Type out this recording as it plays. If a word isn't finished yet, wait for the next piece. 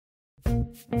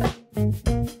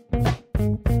The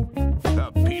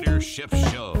Peter Schiff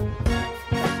Show.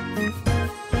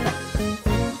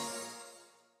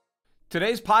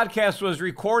 Today's podcast was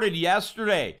recorded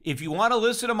yesterday. If you want to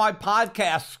listen to my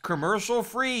podcasts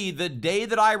commercial-free the day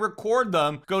that I record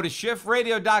them, go to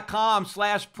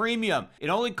schiffradio.com/premium. It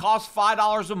only costs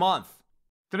 $5 a month.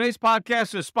 Today's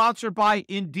podcast is sponsored by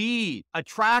Indeed.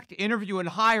 Attract, interview, and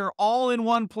hire all in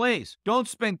one place. Don't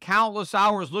spend countless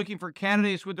hours looking for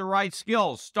candidates with the right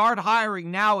skills. Start hiring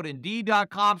now at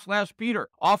Indeed.com/Peter.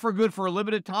 Offer good for a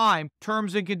limited time.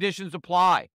 Terms and conditions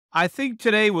apply. I think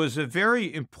today was a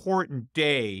very important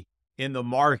day in the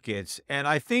markets, and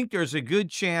I think there's a good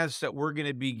chance that we're going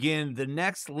to begin the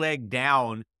next leg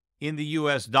down in the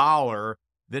U.S. dollar,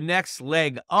 the next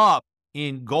leg up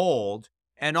in gold,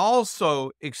 and also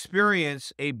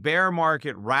experience a bear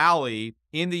market rally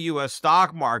in the U.S.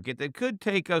 stock market that could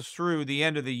take us through the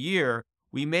end of the year.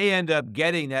 We may end up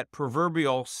getting that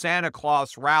proverbial Santa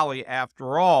Claus rally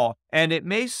after all, and it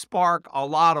may spark a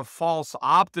lot of false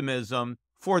optimism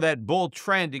for that bull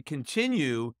trend to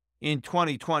continue in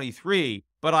 2023.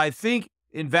 But I think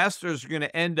investors are going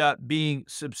to end up being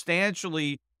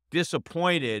substantially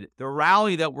disappointed. The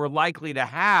rally that we're likely to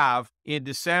have in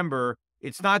December,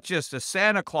 it's not just a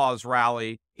Santa Claus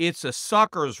rally, it's a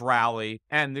suckers rally,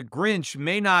 and the Grinch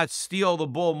may not steal the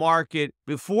bull market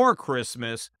before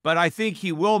Christmas, but I think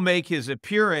he will make his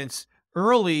appearance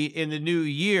early in the new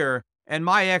year, and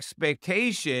my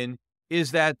expectation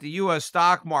is that the U.S.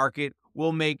 stock market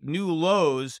will make new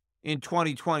lows in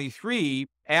 2023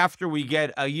 after we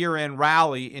get a year-end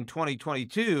rally in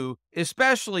 2022,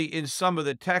 especially in some of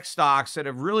the tech stocks that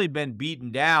have really been beaten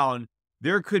down.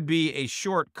 There could be a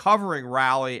short covering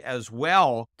rally as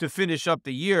well to finish up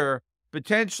the year.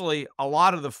 Potentially, a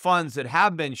lot of the funds that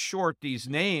have been short these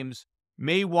names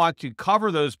may want to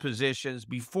cover those positions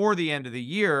before the end of the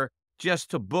year just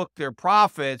to book their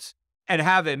profits and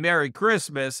have a Merry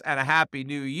Christmas and a Happy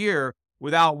New Year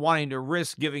without wanting to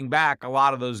risk giving back a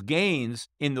lot of those gains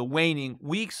in the waning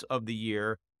weeks of the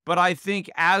year. But I think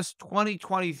as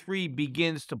 2023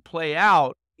 begins to play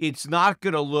out, it's not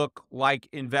going to look like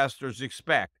investors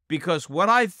expect. Because what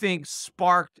I think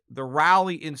sparked the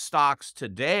rally in stocks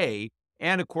today,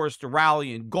 and of course the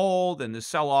rally in gold and the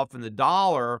sell-off in the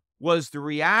dollar, was the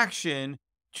reaction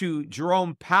to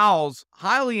Jerome Powell's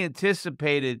highly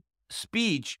anticipated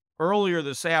speech earlier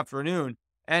this afternoon.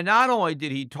 And not only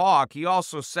did he talk, he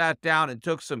also sat down and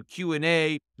took some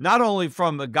Q&A, not only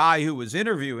from the guy who was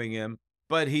interviewing him,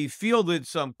 but he fielded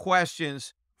some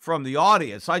questions from the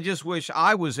audience. I just wish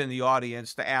I was in the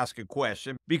audience to ask a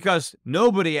question, because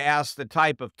nobody asked the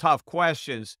type of tough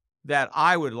questions that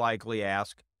I would likely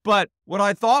ask. But what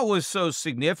I thought was so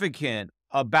significant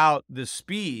about the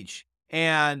speech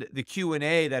and the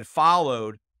Q&A that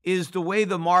followed is the way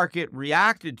the market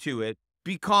reacted to it,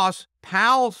 because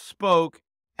Powell spoke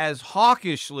as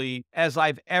hawkishly as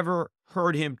I've ever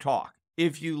heard him talk.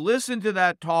 If you listen to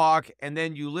that talk and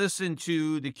then you listen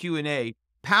to the Q&A,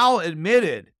 Powell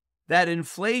admitted that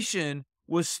inflation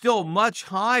was still much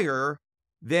higher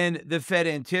than the Fed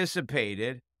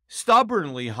anticipated,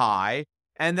 stubbornly high,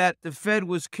 and that the Fed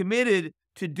was committed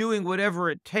to doing whatever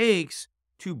it takes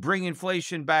to bring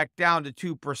inflation back down to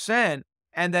 2%,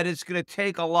 and that it's going to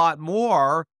take a lot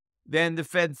more than the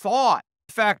Fed thought.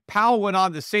 In fact, Powell went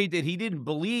on to say that he didn't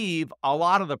believe a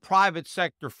lot of the private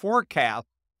sector forecasts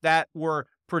that were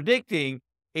predicting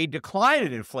a decline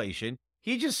in inflation.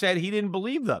 He just said he didn't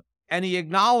believe them. And he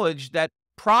acknowledged that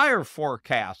prior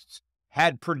forecasts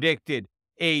had predicted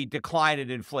a decline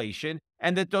in inflation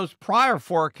and that those prior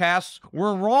forecasts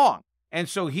were wrong. And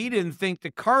so he didn't think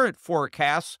the current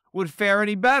forecasts would fare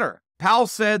any better. Powell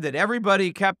said that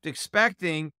everybody kept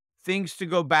expecting things to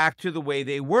go back to the way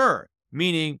they were,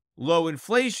 meaning low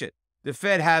inflation. The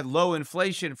Fed had low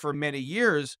inflation for many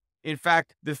years. In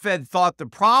fact, the Fed thought the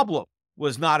problem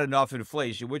was not enough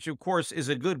inflation, which of course is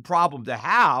a good problem to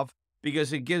have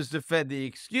because it gives the Fed the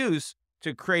excuse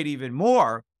to create even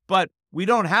more. But we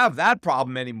don't have that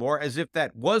problem anymore, as if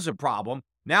that was a problem.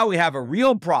 Now we have a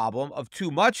real problem of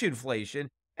too much inflation,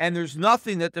 and there's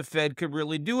nothing that the Fed could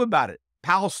really do about it.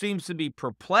 Powell seems to be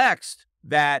perplexed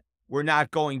that we're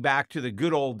not going back to the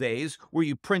good old days where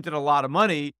you printed a lot of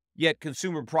money, yet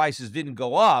consumer prices didn't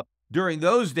go up. During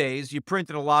those days, you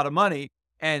printed a lot of money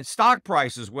and stock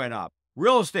prices went up.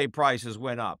 Real estate prices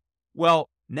went up. Well,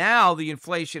 now the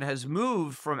inflation has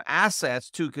moved from assets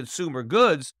to consumer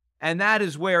goods, and that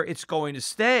is where it's going to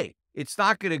stay. It's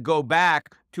not going to go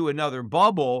back to another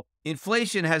bubble.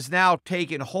 Inflation has now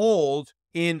taken hold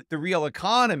in the real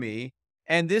economy,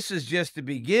 and this is just the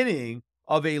beginning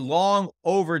of a long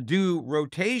overdue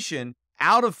rotation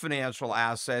out of financial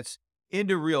assets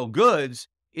into real goods.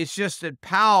 It's just that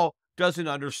Powell doesn't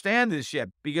understand this yet,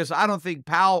 because I don't think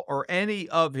Powell or any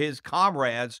of his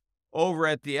comrades over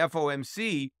at the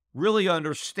FOMC really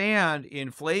understand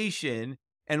inflation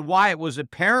and why it was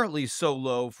apparently so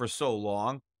low for so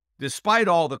long, despite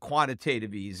all the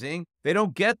quantitative easing. They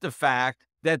don't get the fact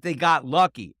that they got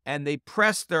lucky and they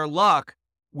pressed their luck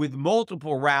with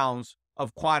multiple rounds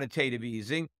of quantitative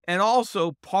easing. And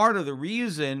also, part of the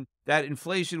reason that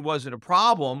inflation wasn't a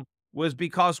problem was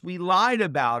because we lied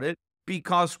about it,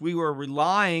 because we were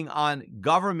relying on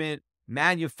government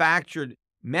manufactured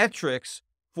metrics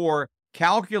for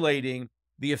calculating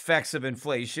the effects of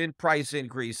inflation, price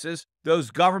increases. Those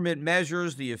government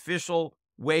measures, the official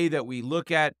way that we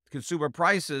look at consumer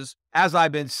prices, as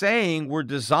I've been saying, were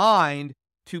designed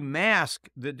to mask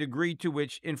the degree to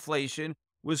which inflation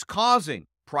was causing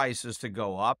prices to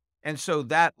go up. And so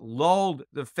that lulled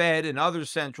the Fed and other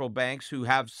central banks who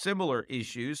have similar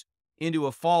issues into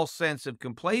a false sense of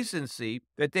complacency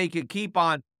that they could keep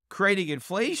on creating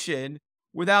inflation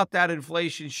without that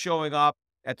inflation showing up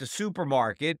at the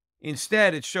supermarket.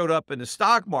 Instead, it showed up in the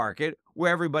stock market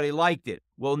where everybody liked it.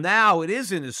 Well, now it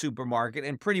is in the supermarket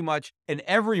and pretty much in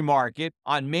every market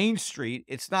on Main Street.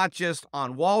 It's not just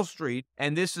on Wall Street,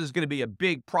 and this is going to be a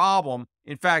big problem.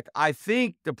 In fact, I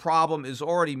think the problem is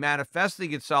already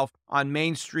manifesting itself on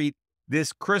Main Street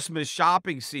this Christmas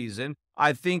shopping season.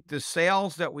 I think the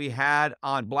sales that we had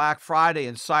on Black Friday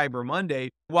and Cyber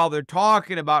Monday, while they're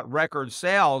talking about record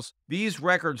sales, these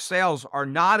record sales are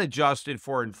not adjusted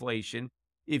for inflation.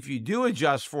 If you do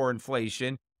adjust for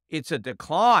inflation, it's a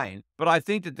decline, but I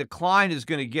think the decline is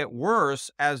going to get worse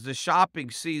as the shopping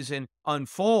season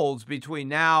unfolds between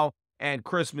now and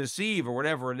Christmas Eve or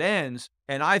whatever it ends.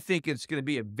 And I think it's going to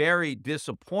be a very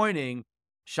disappointing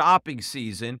shopping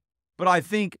season. But I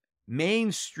think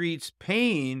Main Street's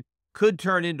pain could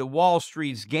turn into Wall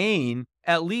Street's gain,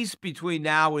 at least between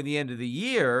now and the end of the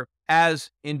year, as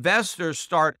investors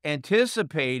start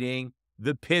anticipating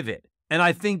the pivot. And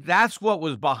I think that's what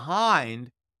was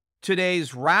behind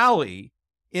today's rally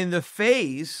in the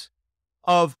face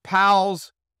of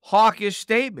Powell's hawkish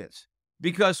statements.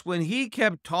 Because when he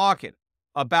kept talking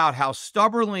about how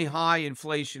stubbornly high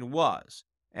inflation was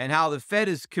and how the Fed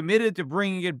is committed to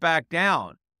bringing it back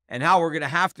down and how we're going to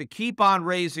have to keep on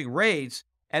raising rates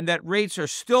and that rates are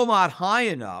still not high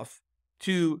enough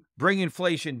to bring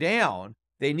inflation down,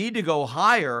 they need to go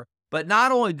higher. But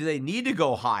not only do they need to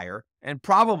go higher, and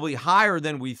probably higher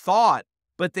than we thought,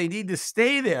 but they need to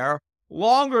stay there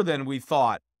longer than we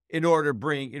thought in order to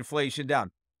bring inflation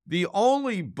down. The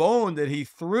only bone that he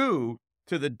threw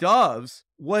to the doves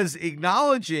was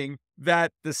acknowledging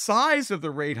that the size of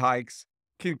the rate hikes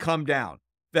can come down,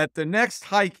 that the next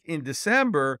hike in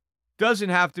December doesn't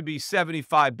have to be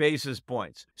 75 basis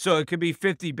points. So it could be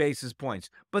 50 basis points.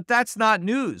 But that's not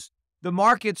news. The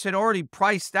markets had already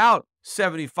priced out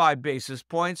 75 basis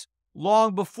points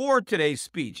long before today's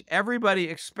speech. Everybody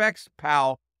expects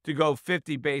Powell to go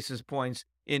 50 basis points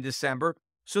in December,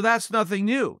 so that's nothing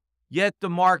new. Yet the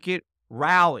market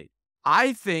rallied.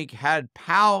 I think had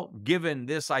Powell given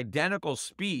this identical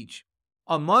speech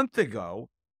a month ago,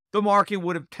 the market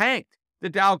would have tanked. The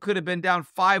Dow could have been down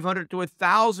 500 to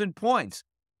 1,000 points,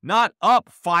 not up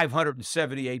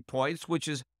 578 points, which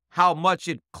is how much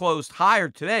it closed higher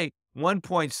today,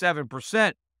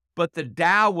 1.7%. But the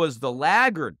Dow was the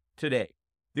laggard today.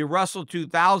 The Russell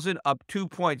 2000 up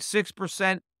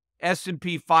 2.6%,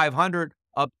 S&P 500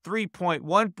 up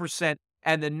 3.1%,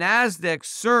 and the Nasdaq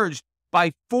surged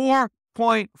by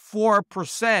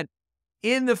 4.4%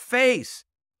 in the face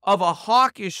of a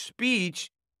hawkish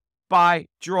speech by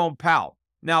Jerome Powell.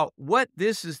 Now, what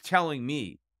this is telling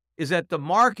me is that the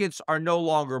markets are no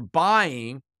longer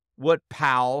buying what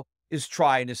Powell is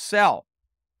trying to sell.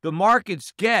 The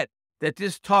markets get that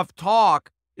this tough talk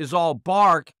is all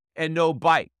bark and no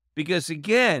bite. Because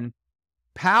again,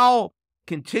 Powell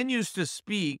continues to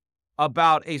speak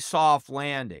about a soft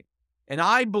landing. And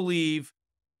I believe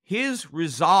his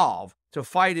resolve to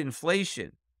fight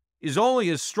inflation is only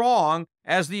as strong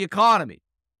as the economy.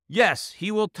 Yes,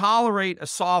 he will tolerate a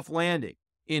soft landing.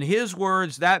 In his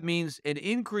words, that means an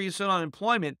increase in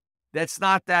unemployment that's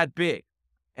not that big.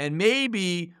 And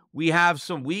maybe we have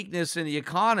some weakness in the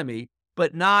economy,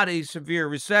 but not a severe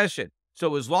recession.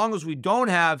 So as long as we don't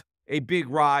have a big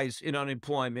rise in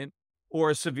unemployment or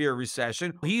a severe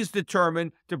recession, he's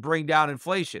determined to bring down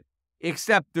inflation.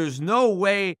 Except there's no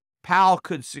way Powell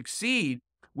could succeed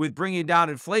with bringing down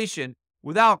inflation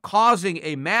without causing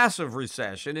a massive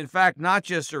recession. In fact, not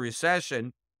just a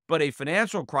recession, but a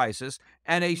financial crisis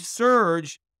and a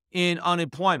surge in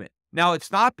unemployment. Now,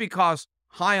 it's not because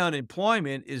high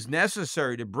unemployment is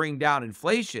necessary to bring down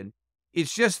inflation.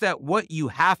 It's just that what you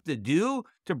have to do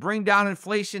to bring down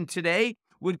inflation today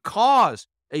would cause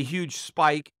a huge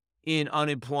spike in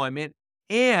unemployment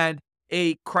and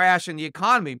a crash in the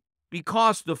economy,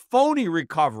 because the phony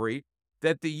recovery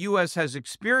that the U.S. has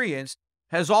experienced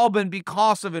has all been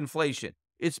because of inflation.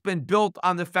 It's been built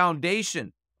on the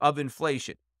foundation of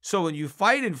inflation. So when you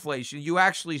fight inflation, you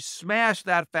actually smash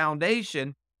that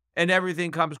foundation and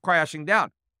everything comes crashing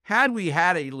down. Had we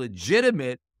had a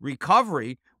legitimate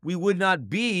recovery, we would not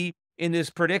be in this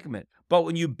predicament. But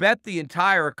when you bet the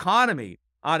entire economy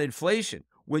on inflation,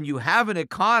 when you have an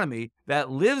economy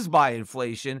that lives by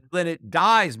inflation, then it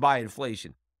dies by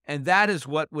inflation. And that is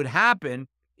what would happen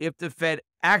if the Fed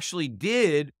actually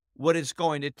did what it's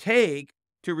going to take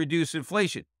to reduce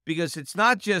inflation. Because it's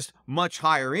not just much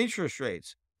higher interest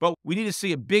rates, but we need to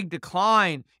see a big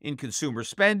decline in consumer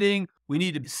spending. We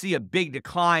need to see a big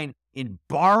decline in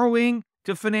borrowing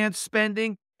to finance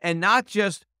spending, and not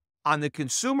just on the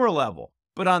consumer level,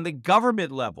 but on the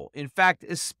government level. In fact,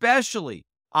 especially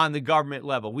on the government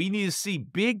level, we need to see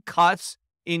big cuts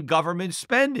in government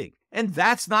spending, and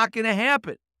that's not going to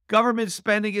happen. Government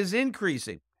spending is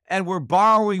increasing, and we're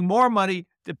borrowing more money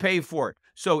to pay for it.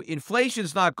 So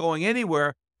inflation's not going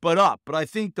anywhere but up. But I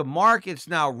think the markets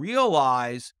now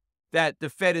realize that the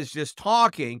Fed is just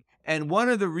talking, and one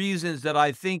of the reasons that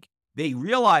I think they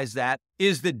realize that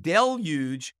is the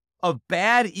deluge of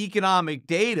bad economic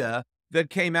data that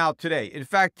came out today. In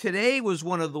fact, today was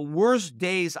one of the worst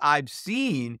days I've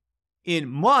seen in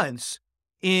months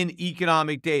in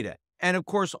economic data. And of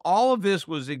course, all of this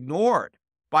was ignored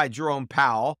by Jerome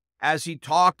Powell as he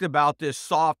talked about this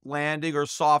soft landing or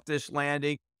softish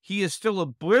landing. He is still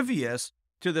oblivious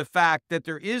to the fact that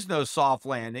there is no soft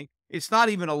landing. It's not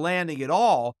even a landing at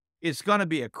all. It's going to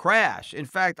be a crash. In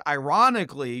fact,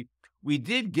 ironically, we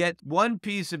did get one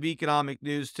piece of economic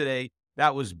news today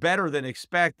that was better than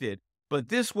expected, but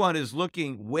this one is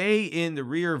looking way in the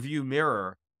rear view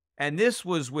mirror. And this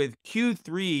was with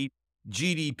Q3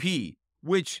 GDP,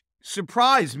 which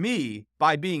surprised me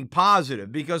by being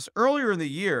positive, because earlier in the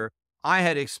year, I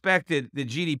had expected the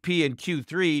GDP in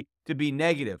Q3 to be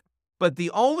negative. But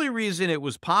the only reason it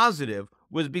was positive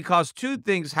was because two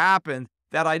things happened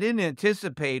that I didn't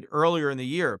anticipate earlier in the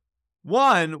year.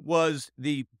 One was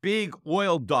the big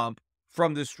oil dump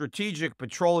from the Strategic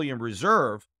Petroleum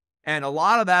Reserve, and a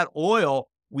lot of that oil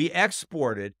we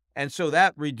exported, and so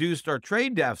that reduced our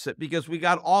trade deficit because we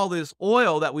got all this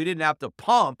oil that we didn't have to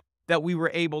pump that we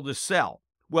were able to sell.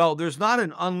 Well, there's not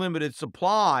an unlimited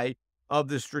supply of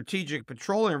the Strategic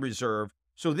Petroleum Reserve,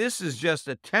 so this is just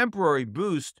a temporary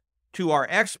boost to our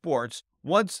exports.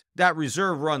 Once that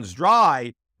reserve runs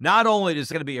dry, not only is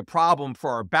it going to be a problem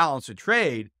for our balance of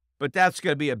trade, but that's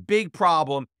going to be a big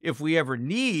problem if we ever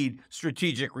need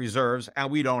strategic reserves and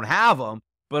we don't have them.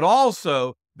 But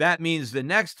also, that means the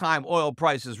next time oil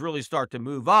prices really start to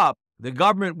move up, the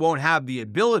government won't have the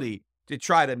ability to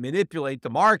try to manipulate the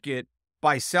market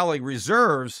by selling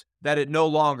reserves that it no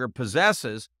longer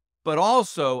possesses. But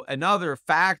also, another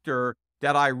factor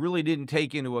that I really didn't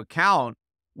take into account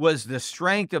was the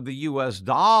strength of the U.S.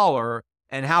 dollar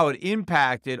and how it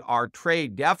impacted our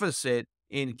trade deficit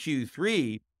in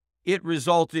Q3. It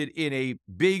resulted in a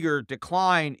bigger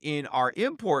decline in our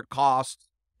import costs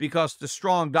because the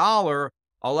strong dollar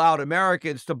allowed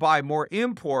Americans to buy more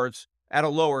imports at a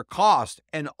lower cost.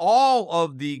 And all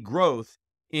of the growth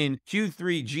in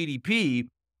Q3 GDP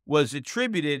was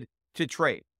attributed to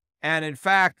trade. And in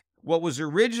fact, what was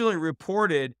originally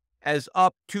reported as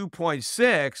up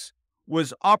 2.6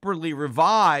 was upwardly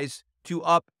revised to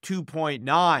up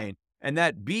 2.9. And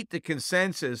that beat the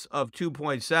consensus of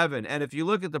 2.7. And if you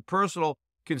look at the personal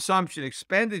consumption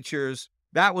expenditures,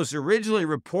 that was originally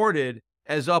reported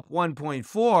as up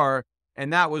 1.4,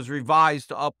 and that was revised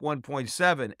to up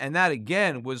 1.7. And that,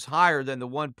 again, was higher than the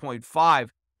 1.5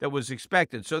 that was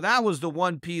expected. So that was the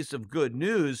one piece of good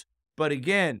news. But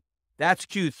again, that's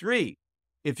Q3.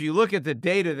 If you look at the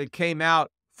data that came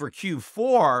out for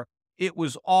Q4, it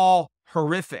was all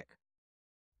horrific.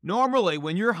 Normally,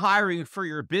 when you're hiring for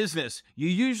your business, you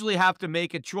usually have to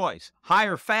make a choice: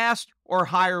 hire fast or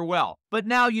hire well. But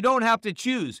now you don't have to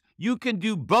choose. You can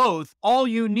do both. All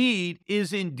you need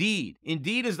is Indeed.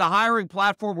 Indeed is the hiring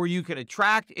platform where you can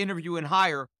attract, interview, and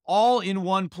hire all in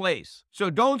one place. So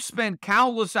don't spend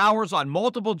countless hours on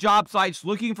multiple job sites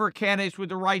looking for candidates with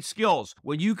the right skills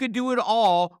when you could do it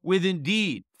all with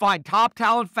Indeed. Find top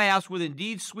talent fast with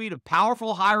Indeed's suite of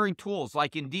powerful hiring tools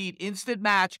like Indeed Instant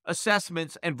Match,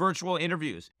 assessments, and virtual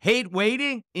interviews. Hate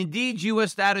waiting? Indeed's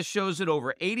U.S. data shows that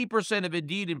over 80% of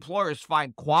Indeed employers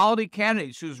find quality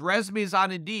candidates whose resumes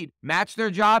on Indeed match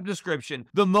their job description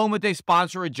the moment they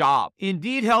sponsor a job.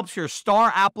 Indeed helps your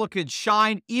star applicants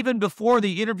shine even before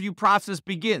the interview process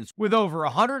begins with over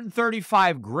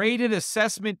 135 graded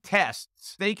assessment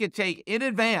tests they can take in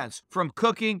advance from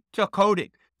cooking to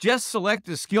coding. Just select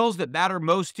the skills that matter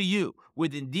most to you.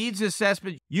 With Indeed's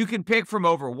assessment, you can pick from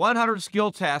over 100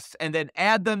 skill tests and then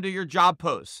add them to your job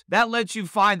posts. That lets you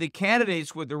find the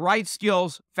candidates with the right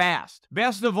skills fast.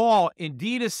 Best of all,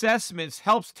 Indeed assessments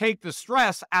helps take the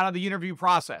stress out of the interview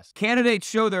process. Candidates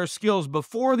show their skills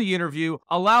before the interview,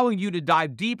 allowing you to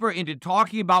dive deeper into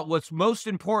talking about what's most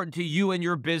important to you and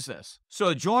your business.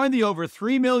 So join the over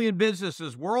 3 million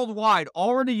businesses worldwide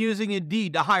already using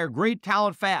Indeed to hire great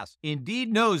talent fast.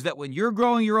 Indeed knows that when you're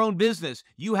growing your own business,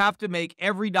 you have to make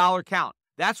every dollar count.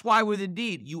 That's why with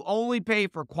Indeed, you only pay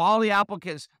for quality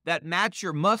applicants that match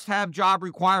your must-have job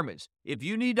requirements. If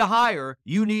you need to hire,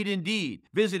 you need Indeed.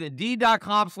 Visit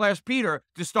Indeed.com/Peter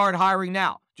to start hiring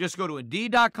now. Just go to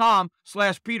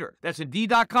Indeed.com/Peter. That's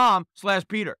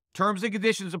Indeed.com/Peter. Terms and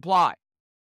conditions apply.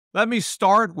 Let me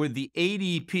start with the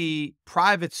ADP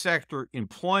Private Sector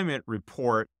Employment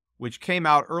Report, which came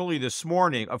out early this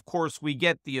morning. Of course, we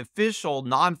get the official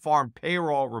non-farm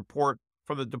payroll report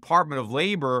from the Department of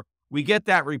Labor. We get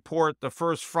that report the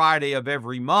first Friday of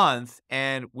every month,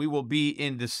 and we will be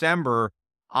in December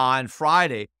on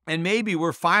Friday. And maybe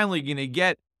we're finally going to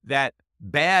get that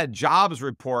bad jobs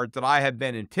report that I have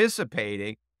been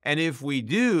anticipating. And if we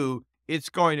do, it's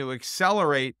going to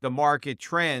accelerate the market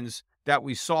trends that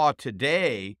we saw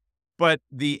today. But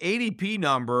the ADP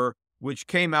number, which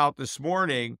came out this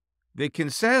morning, the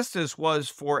consensus was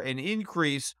for an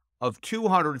increase of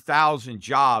 200,000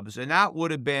 jobs, and that would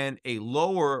have been a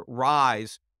lower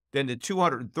rise than the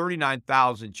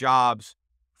 239,000 jobs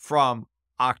from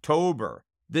October.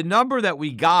 The number that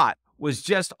we got was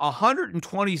just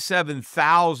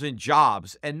 127,000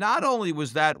 jobs, and not only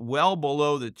was that well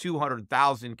below the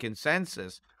 200,000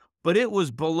 consensus, but it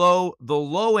was below the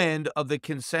low end of the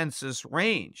consensus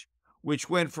range,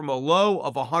 which went from a low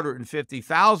of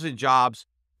 150,000 jobs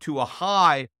to a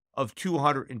high of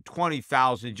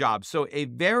 220,000 jobs. So a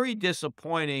very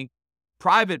disappointing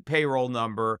private payroll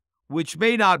number, which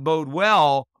may not bode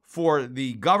well for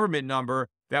the government number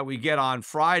that we get on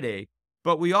Friday.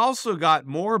 But we also got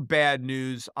more bad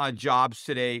news on jobs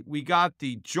today. We got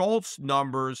the JOLTS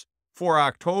numbers for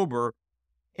October,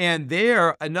 and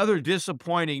there, another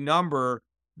disappointing number.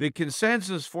 The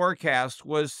consensus forecast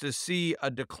was to see a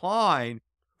decline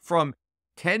from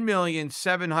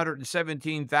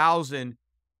 10,717,000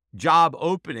 job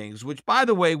openings, which, by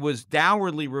the way, was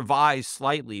downwardly revised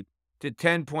slightly to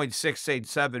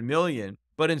 10.687 million.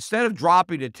 But instead of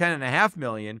dropping to 10.5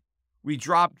 million, we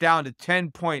dropped down to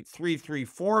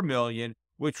 10.334 million,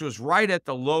 which was right at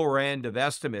the lower end of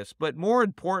estimates. But more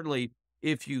importantly,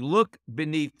 if you look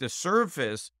beneath the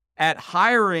surface at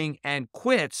hiring and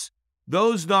quits,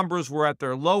 those numbers were at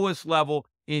their lowest level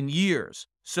in years.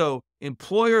 So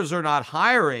employers are not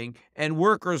hiring and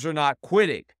workers are not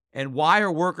quitting. And why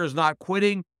are workers not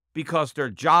quitting? Because their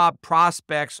job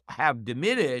prospects have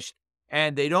diminished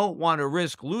and they don't want to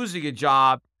risk losing a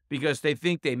job because they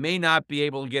think they may not be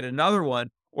able to get another one,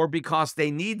 or because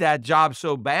they need that job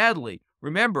so badly.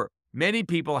 Remember, many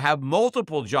people have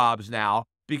multiple jobs now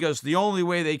because the only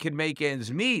way they can make ends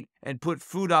meet and put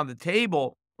food on the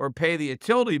table or pay the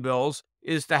utility bills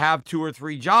is to have 2 or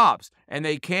 3 jobs. And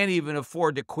they can't even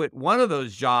afford to quit one of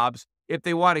those jobs if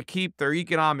they want to keep their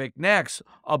economic necks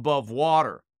above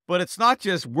water. But it's not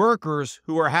just workers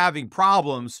who are having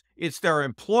problems, it's their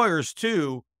employers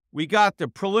too. We got the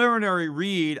preliminary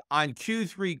read on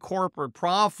Q3 corporate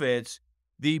profits.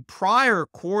 The prior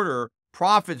quarter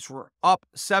profits were up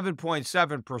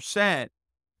 7.7%,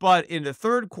 but in the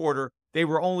third quarter, they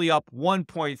were only up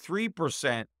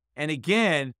 1.3%. And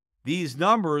again, these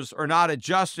numbers are not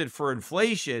adjusted for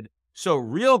inflation, so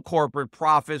real corporate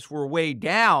profits were way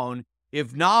down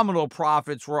if nominal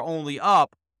profits were only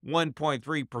up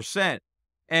 1.3%.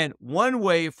 And one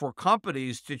way for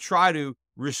companies to try to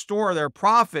restore their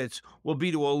profits will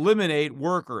be to eliminate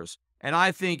workers. And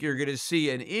I think you're going to see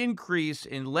an increase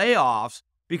in layoffs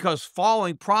because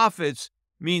falling profits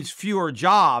means fewer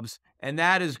jobs, and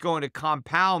that is going to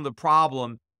compound the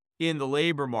problem in the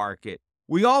labor market.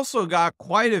 We also got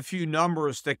quite a few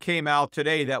numbers that came out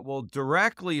today that will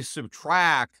directly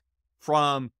subtract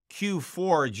from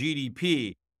Q4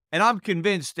 GDP. And I'm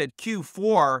convinced that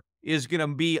Q4 is going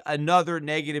to be another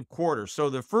negative quarter. So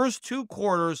the first 2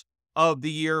 quarters of the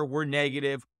year were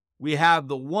negative. We have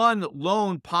the one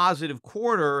lone positive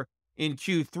quarter in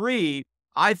Q3.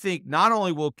 I think not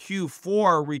only will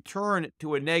Q4 return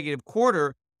to a negative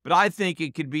quarter, but I think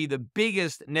it could be the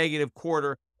biggest negative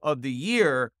quarter of the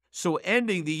year. So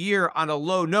ending the year on a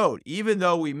low note, even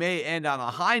though we may end on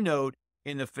a high note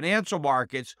in the financial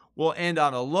markets, we'll end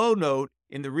on a low note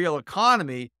in the real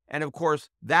economy. And of course,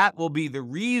 that will be the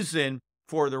reason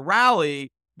for the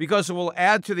rally, because it will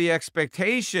add to the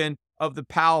expectation of the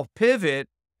Powell pivot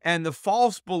and the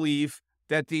false belief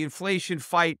that the inflation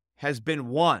fight has been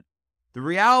won. The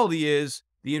reality is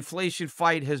the inflation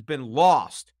fight has been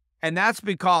lost. And that's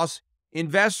because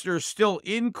investors still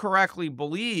incorrectly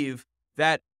believe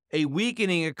that a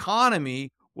weakening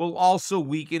economy will also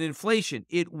weaken inflation.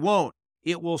 It won't.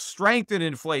 It will strengthen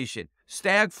inflation.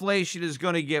 Stagflation is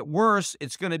going to get worse.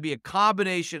 It's going to be a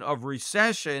combination of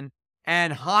recession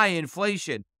and high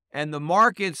inflation. And the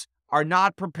markets are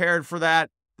not prepared for that.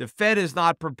 The Fed is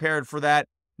not prepared for that.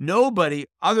 Nobody,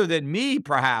 other than me,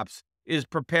 perhaps, is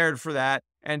prepared for that,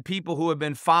 and people who have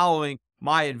been following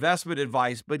my investment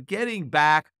advice. But getting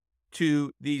back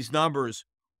to these numbers,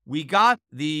 we got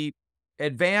the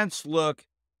advanced look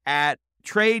at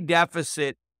trade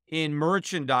deficit in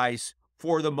merchandise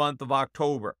for the month of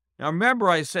October. Now, remember,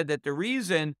 I said that the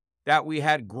reason that we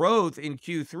had growth in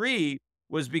Q3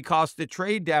 was because the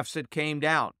trade deficit came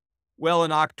down. Well,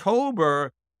 in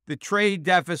October, the trade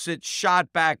deficit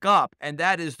shot back up, and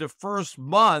that is the first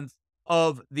month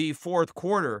of the fourth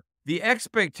quarter. The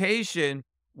expectation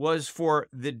was for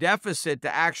the deficit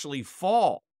to actually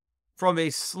fall from a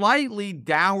slightly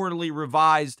downwardly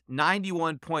revised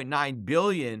 $91.9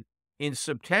 billion in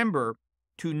September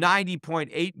to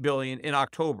 $90.8 billion in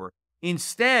October.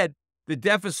 Instead, the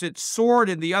deficit soared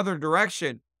in the other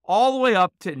direction, all the way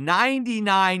up to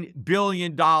 $99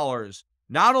 billion,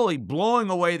 not only blowing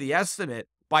away the estimate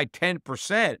by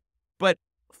 10%, but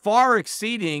far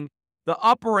exceeding the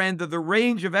upper end of the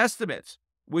range of estimates,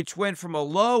 which went from a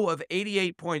low of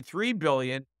 $88.3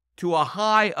 billion to a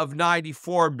high of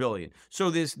 $94 billion. So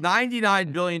this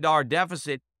 $99 billion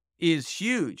deficit is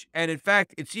huge. And in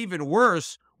fact, it's even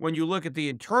worse when you look at the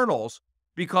internals,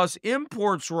 because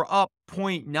imports were up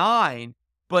 0.9,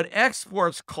 but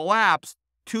exports collapsed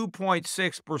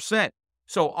 2.6%.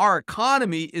 So our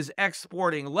economy is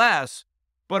exporting less,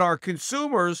 but our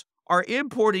consumers are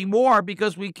importing more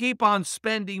because we keep on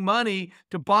spending money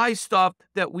to buy stuff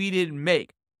that we didn't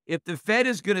make. If the Fed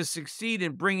is going to succeed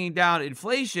in bringing down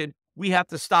inflation, we have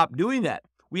to stop doing that.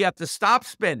 We have to stop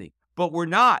spending, but we're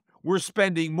not. We're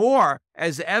spending more,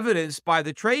 as evidenced by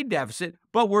the trade deficit,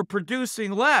 but we're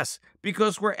producing less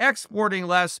because we're exporting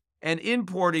less and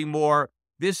importing more.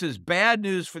 This is bad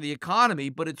news for the economy,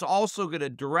 but it's also going to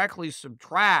directly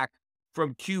subtract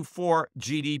from Q4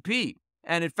 GDP.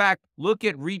 And in fact, look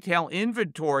at retail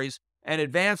inventories, an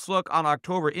advanced look on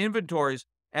October inventories,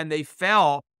 and they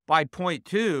fell by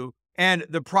 0.2. And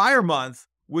the prior month,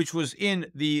 which was in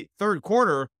the third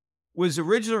quarter, was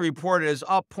originally reported as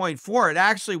up 0.4. It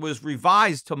actually was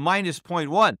revised to minus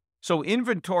 0.1. So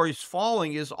inventories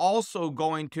falling is also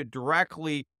going to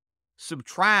directly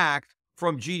subtract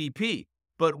from GDP.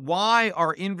 But why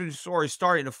are inventories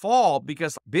starting to fall?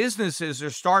 Because businesses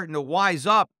are starting to wise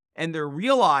up, and they're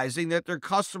realizing that their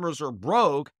customers are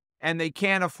broke and they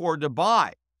can't afford to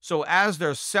buy. So as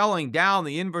they're selling down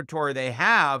the inventory they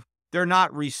have, they're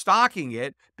not restocking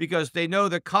it because they know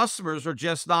the customers are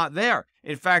just not there.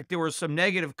 In fact, there were some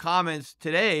negative comments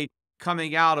today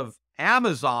coming out of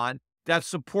Amazon that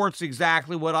supports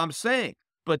exactly what I'm saying.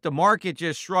 But the market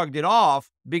just shrugged it off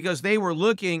because they were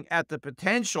looking at the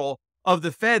potential of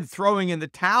the Fed throwing in the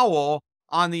towel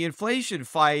on the inflation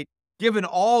fight, given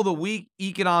all the weak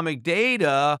economic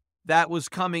data that was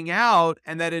coming out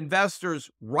and that investors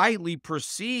rightly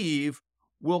perceive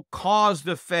will cause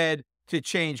the Fed to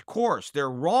change course.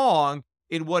 They're wrong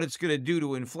in what it's going to do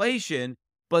to inflation,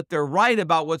 but they're right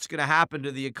about what's going to happen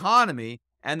to the economy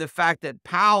and the fact that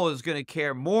Powell is going to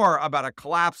care more about a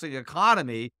collapsing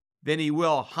economy than he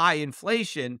will high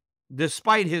inflation,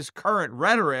 despite his current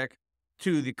rhetoric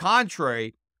to the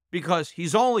contrary, because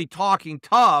he's only talking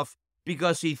tough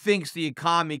because he thinks the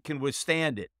economy can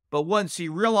withstand it. But once he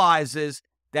realizes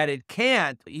that it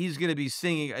can't, he's going to be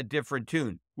singing a different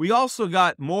tune. We also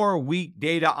got more weak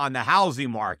data on the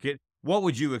housing market. What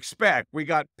would you expect? We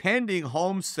got pending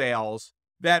home sales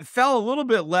that fell a little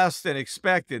bit less than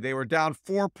expected. They were down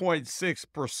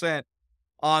 4.6%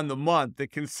 on the month. The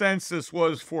consensus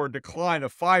was for a decline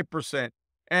of 5%,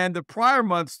 and the prior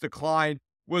month's decline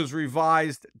was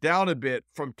revised down a bit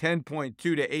from 10.2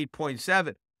 to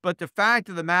 8.7. But the fact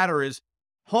of the matter is,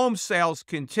 home sales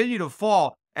continue to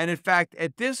fall. And in fact,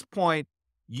 at this point,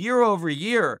 year over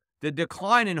year, the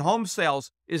decline in home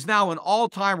sales is now an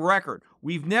all-time record.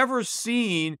 We've never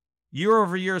seen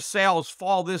year-over-year sales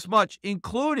fall this much,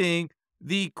 including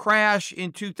the crash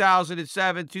in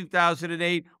 2007,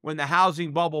 2008, when the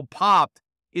housing bubble popped.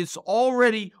 It's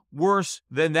already worse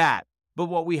than that. But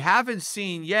what we haven't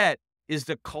seen yet is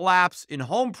the collapse in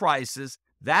home prices.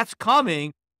 That's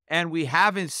coming, and we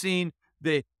haven't seen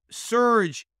the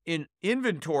surge in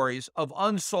inventories of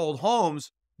unsold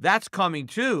homes. That's coming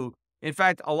too. In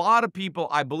fact, a lot of people,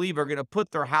 I believe, are going to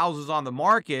put their houses on the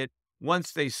market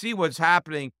once they see what's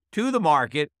happening to the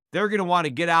market. They're going to want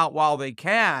to get out while they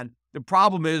can. The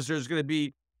problem is there's going to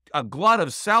be a glut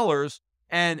of sellers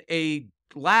and a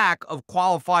lack of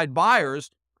qualified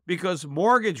buyers because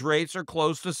mortgage rates are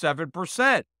close to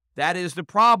 7%. That is the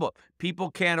problem.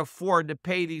 People can't afford to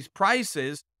pay these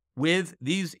prices with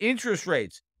these interest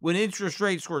rates. When interest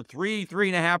rates were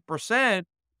 3.5%,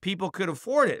 people could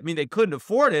afford it. I mean, they couldn't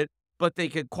afford it, but they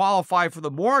could qualify for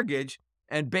the mortgage,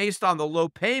 and based on the low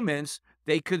payments,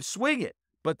 they could swing it.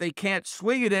 But they can't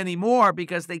swing it anymore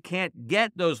because they can't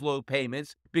get those low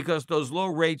payments because those low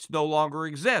rates no longer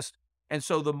exist. And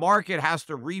so the market has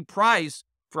to reprice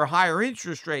for higher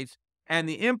interest rates, and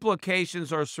the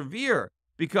implications are severe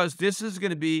because this is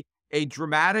going to be a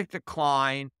dramatic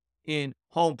decline in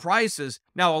home prices.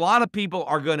 Now, a lot of people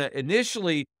are going to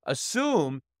initially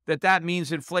assume that that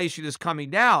means inflation is coming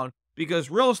down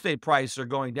because real estate prices are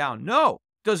going down. No,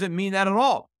 doesn't mean that at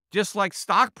all. Just like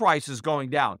stock prices going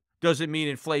down doesn't mean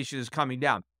inflation is coming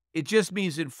down. It just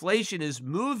means inflation is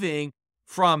moving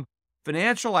from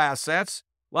financial assets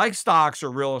like stocks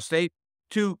or real estate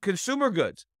to consumer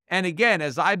goods. And again,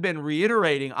 as I've been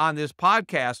reiterating on this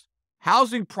podcast,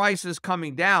 housing prices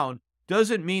coming down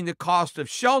doesn't mean the cost of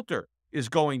shelter is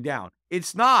going down.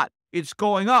 It's not. It's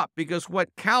going up because what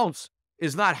counts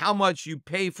is not how much you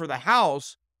pay for the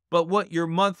house, but what your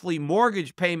monthly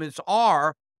mortgage payments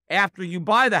are after you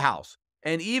buy the house.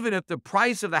 And even if the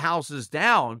price of the house is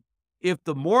down, if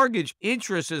the mortgage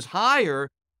interest is higher,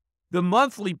 the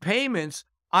monthly payments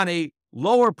on a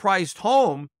lower priced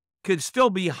home could still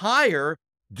be higher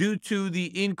due to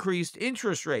the increased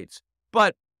interest rates.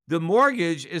 But the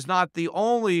mortgage is not the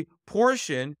only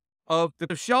portion of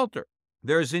the shelter.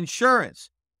 There's insurance,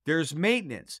 there's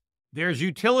maintenance, there's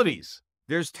utilities,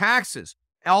 there's taxes.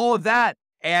 All of that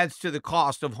adds to the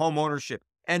cost of home ownership.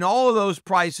 And all of those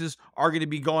prices are going to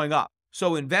be going up.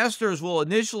 So investors will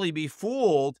initially be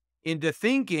fooled into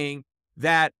thinking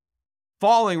that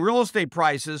falling real estate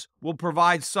prices will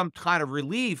provide some kind of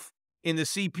relief in the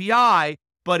CPI,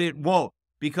 but it won't,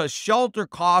 because shelter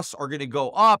costs are going to go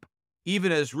up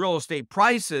even as real estate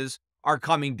prices are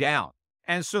coming down.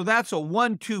 And so that's a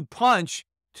 1-2 punch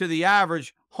to the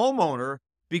average homeowner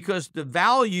because the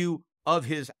value of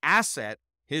his asset,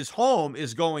 his home,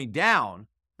 is going down,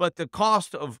 but the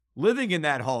cost of living in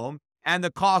that home and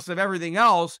the cost of everything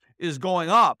else is going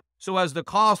up. So as the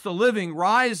cost of living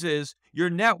rises, your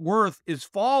net worth is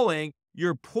falling,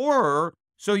 you're poorer,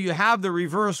 so you have the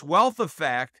reverse wealth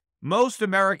effect. Most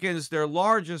Americans, their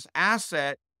largest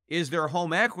asset is their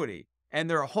home equity, and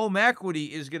their home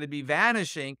equity is going to be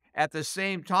vanishing at the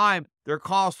same time their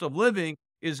cost of living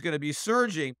is going to be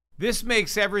surging. This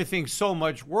makes everything so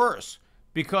much worse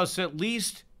because at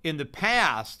least in the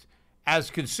past, as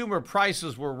consumer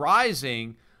prices were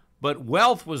rising, but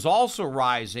wealth was also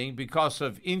rising because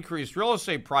of increased real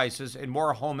estate prices and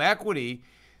more home equity,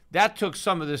 that took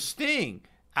some of the sting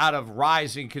out of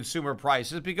rising consumer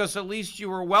prices because at least you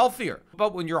were wealthier.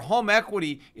 But when your home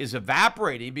equity is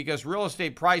evaporating because real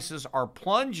estate prices are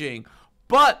plunging,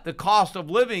 but the cost of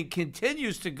living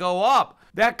continues to go up,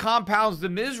 that compounds the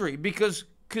misery because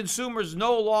consumers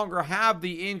no longer have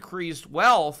the increased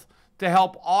wealth to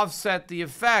help offset the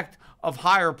effect of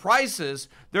higher prices.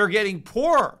 They're getting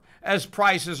poorer as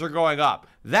prices are going up.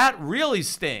 That really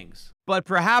stings. But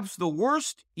perhaps the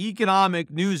worst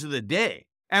economic news of the day,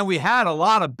 and we had a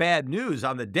lot of bad news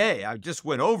on the day, I just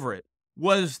went over it,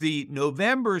 was the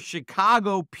November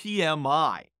Chicago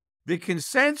PMI. The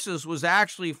consensus was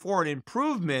actually for an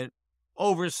improvement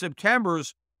over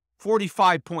September's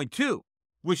 45.2,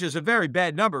 which is a very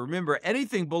bad number. Remember,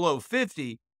 anything below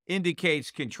 50 indicates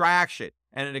contraction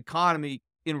and an economy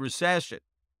in recession.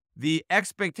 The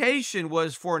expectation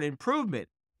was for an improvement.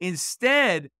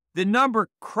 Instead, the number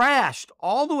crashed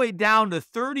all the way down to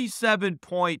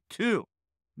 37.2.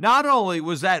 Not only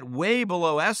was that way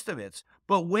below estimates,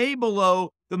 but way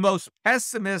below the most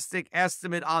pessimistic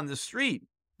estimate on the street,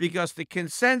 because the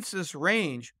consensus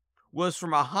range was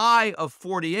from a high of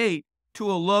 48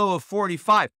 to a low of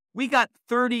 45. We got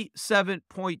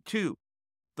 37.2.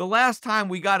 The last time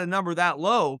we got a number that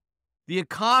low, the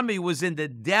economy was in the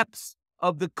depths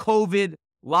of the COVID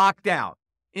lockdown.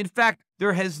 In fact,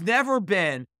 there has never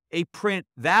been a print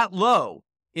that low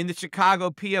in the Chicago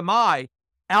PMI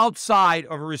outside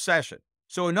of a recession.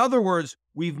 So in other words,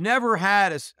 we've never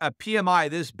had a PMI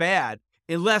this bad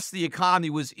unless the economy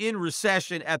was in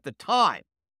recession at the time,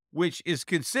 which is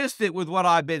consistent with what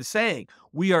I've been saying.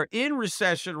 We are in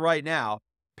recession right now.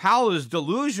 Powell is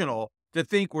delusional to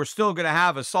think we're still going to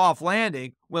have a soft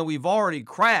landing when we've already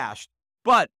crashed,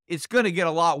 but it's going to get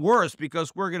a lot worse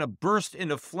because we're going to burst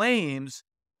into flames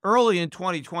early in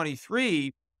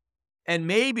 2023, and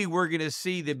maybe we're going to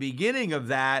see the beginning of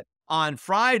that on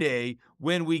Friday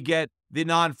when we get the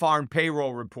non-farm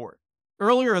payroll report.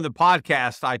 Earlier in the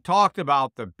podcast, I talked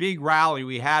about the big rally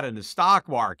we had in the stock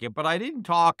market, but I didn't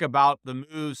talk about the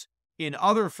moves in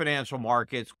other financial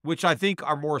markets, which I think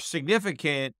are more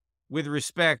significant with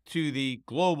respect to the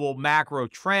global macro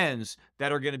trends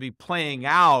that are going to be playing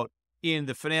out in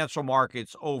the financial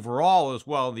markets overall, as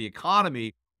well as the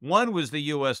economy. One was the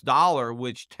U.S. dollar,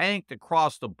 which tanked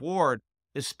across the board,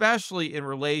 especially in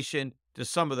relation to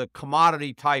some of the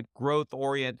commodity-type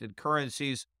growth-oriented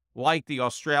currencies like the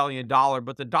Australian dollar.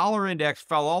 But the dollar index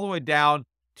fell all the way down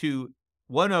to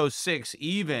 106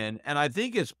 even, and I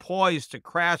think it's poised to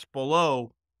crash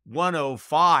below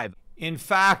 105. In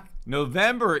fact,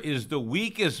 November is the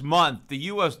weakest month the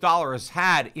U.S. dollar has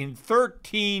had in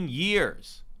 13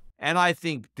 years. And I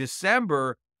think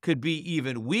December could be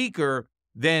even weaker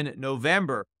than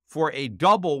November for a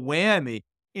double whammy.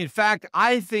 In fact,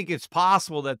 I think it's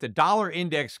possible that the dollar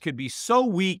index could be so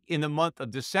weak in the month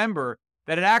of December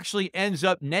that it actually ends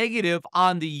up negative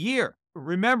on the year.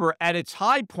 Remember, at its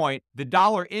high point, the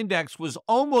dollar index was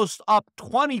almost up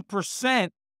 20%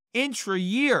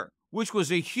 intra-year, which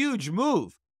was a huge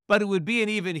move. But it would be an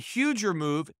even huger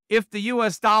move if the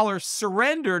U.S. dollar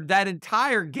surrendered that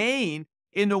entire gain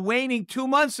in the waning 2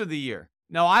 months of the year.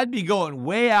 Now, I'd be going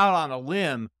way out on a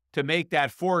limb to make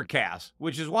that forecast,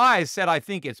 which is why I said I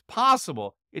think it's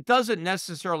possible. It doesn't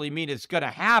necessarily mean it's going to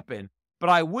happen, but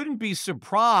I wouldn't be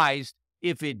surprised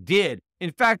if it did.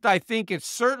 In fact, I think it's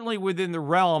certainly within the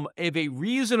realm of a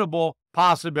reasonable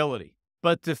possibility.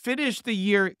 But to finish the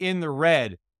year in the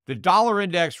red, the dollar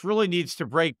index really needs to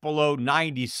break below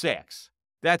 96.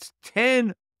 That's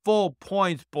 10 full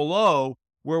points below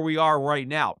where we are right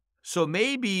now. So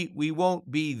maybe we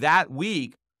won't be that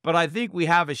weak, but I think we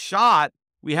have a shot.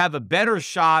 We have a better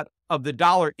shot of the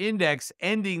dollar index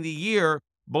ending the year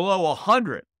below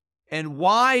 100. And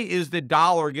why is the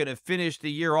dollar going to finish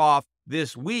the year off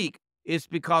this week? It's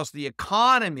because the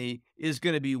economy is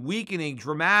going to be weakening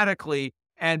dramatically,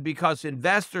 and because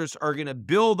investors are going to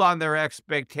build on their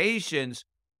expectations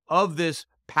of this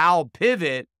Powell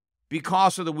pivot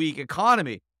because of the weak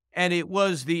economy. And it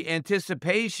was the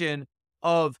anticipation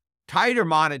of tighter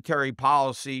monetary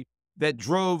policy that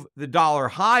drove the dollar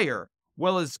higher.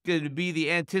 Well, it's going to be the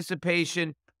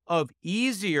anticipation of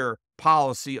easier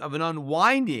policy, of an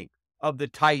unwinding of the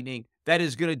tightening, that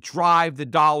is going to drive the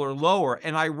dollar lower.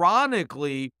 And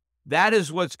ironically, that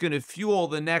is what's going to fuel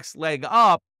the next leg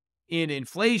up in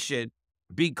inflation,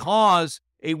 because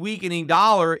a weakening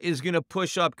dollar is going to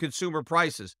push up consumer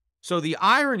prices. So the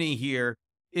irony here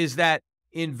is that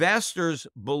investors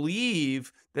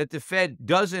believe that the Fed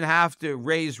doesn't have to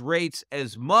raise rates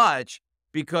as much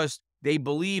because they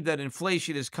believe that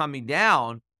inflation is coming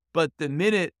down. But the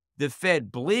minute the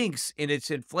Fed blinks in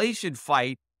its inflation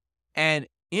fight and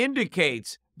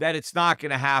indicates that it's not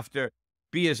going to have to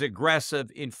be as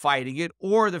aggressive in fighting it,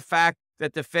 or the fact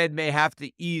that the Fed may have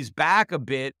to ease back a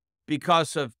bit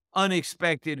because of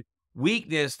unexpected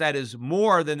weakness that is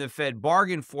more than the Fed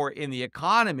bargained for in the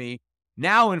economy,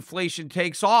 now inflation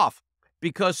takes off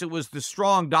because it was the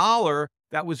strong dollar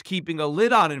that was keeping a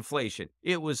lid on inflation.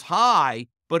 It was high,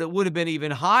 but it would have been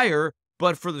even higher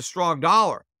but for the strong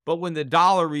dollar. But when the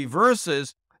dollar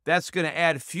reverses, that's going to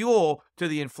add fuel to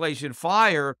the inflation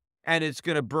fire, and it's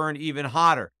going to burn even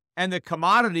hotter. And the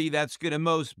commodity that's going to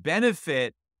most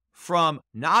benefit from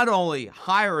not only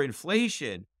higher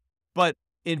inflation, but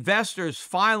investors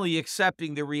finally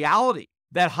accepting the reality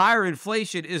that higher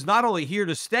inflation is not only here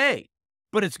to stay,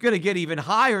 but it's going to get even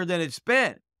higher than it's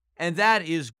been. And that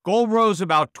is gold rose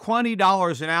about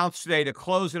 $20 an ounce today to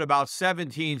close at about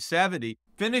 $17.70,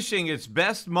 finishing its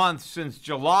best month since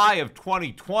July of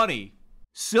 2020.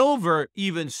 Silver,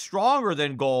 even stronger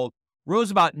than gold,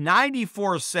 rose about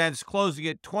 94 cents, closing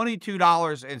at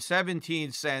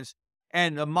 $22.17.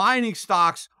 And the mining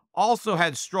stocks also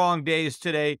had strong days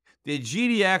today. The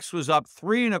GDX was up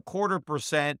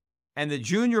 3.25%. and the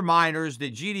junior miners, the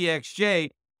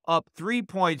GDXJ, up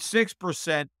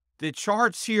 3.6%. The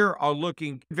charts here are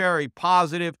looking very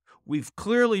positive. We've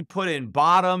clearly put in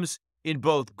bottoms in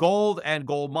both gold and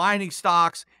gold mining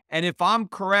stocks. And if I'm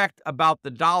correct about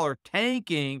the dollar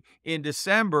tanking in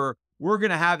December, we're going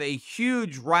to have a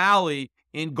huge rally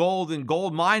in gold and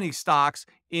gold mining stocks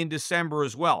in December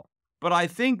as well. But I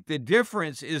think the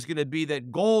difference is going to be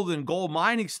that gold and gold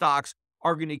mining stocks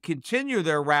are going to continue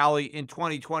their rally in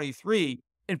 2023.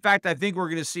 In fact, I think we're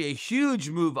going to see a huge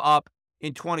move up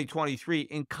in 2023.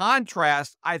 In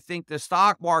contrast, I think the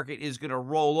stock market is going to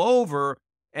roll over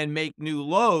and make new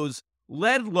lows,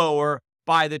 led lower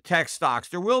by the tech stocks.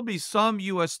 There will be some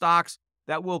U.S. stocks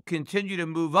that will continue to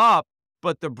move up,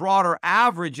 but the broader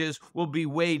averages will be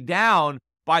weighed down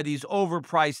by these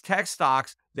overpriced tech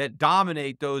stocks that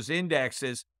dominate those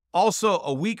indexes. Also,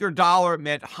 a weaker dollar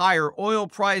meant higher oil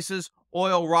prices,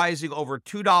 oil rising over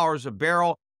 $2 a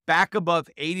barrel, back above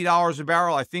 $80 a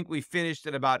barrel. I think we finished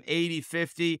at about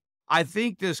 $80.50. I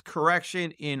think this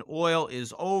correction in oil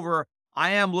is over.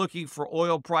 I am looking for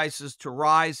oil prices to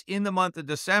rise in the month of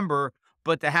December,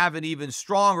 but to have an even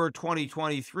stronger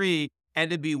 2023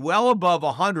 and to be well above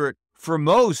 100 for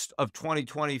most of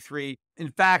 2023. In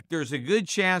fact, there's a good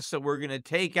chance that we're going to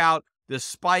take out the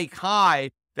spike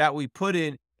high that we put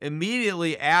in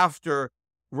immediately after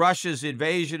Russia's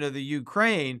invasion of the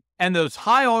Ukraine. And those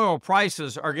high oil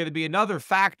prices are going to be another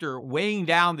factor weighing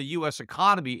down the U.S.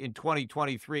 economy in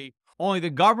 2023. Only the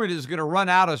government is going to run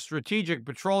out of strategic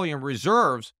petroleum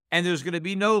reserves, and there's going to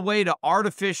be no way to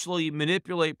artificially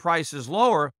manipulate prices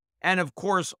lower. And of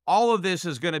course, all of this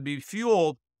is going to be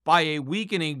fueled by a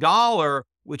weakening dollar,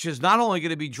 which is not only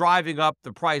going to be driving up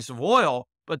the price of oil,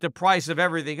 but the price of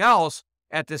everything else.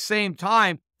 At the same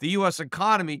time, the U.S.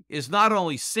 economy is not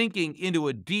only sinking into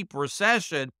a deep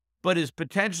recession, but is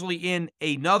potentially in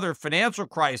another financial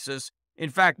crisis. In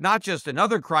fact, not just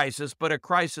another crisis, but a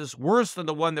crisis worse than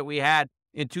the one that we had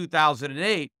in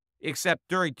 2008, except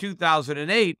during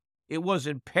 2008, it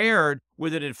wasn't paired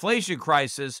with an inflation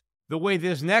crisis the way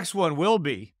this next one will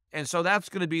be. And so that's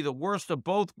going to be the worst of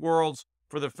both worlds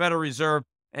for the Federal Reserve,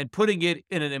 and putting it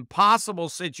in an impossible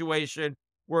situation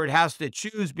where it has to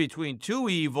choose between two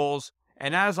evils.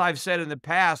 And as I've said in the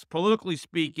past, politically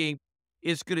speaking,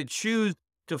 it's going to choose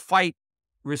to fight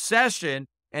recession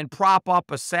and prop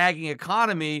up a sagging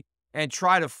economy and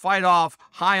try to fight off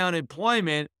high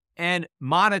unemployment and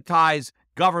monetize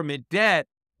government debt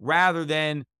rather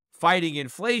than fighting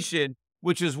inflation,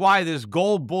 which is why this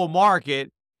gold bull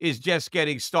market is just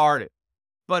getting started.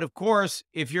 But of course,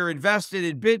 if you're invested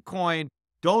in Bitcoin,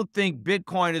 don't think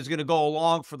Bitcoin is going to go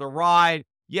along for the ride.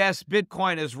 Yes,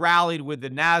 Bitcoin has rallied with the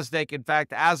NASDAQ. In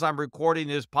fact, as I'm recording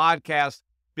this podcast,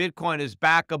 Bitcoin is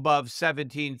back above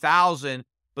 17,000,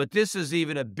 but this is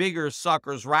even a bigger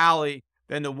sucker's rally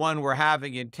than the one we're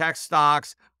having in tech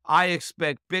stocks. I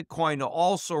expect Bitcoin to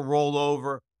also roll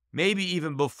over, maybe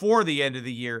even before the end of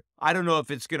the year. I don't know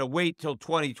if it's going to wait till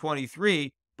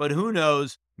 2023, but who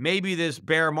knows? Maybe this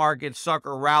bear market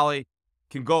sucker rally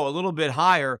can go a little bit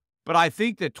higher, but I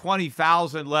think the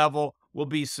 20,000 level will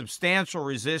be substantial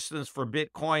resistance for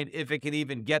Bitcoin if it can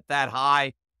even get that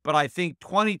high. But I think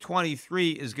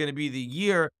 2023 is going to be the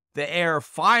year the air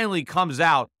finally comes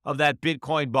out of that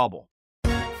Bitcoin bubble.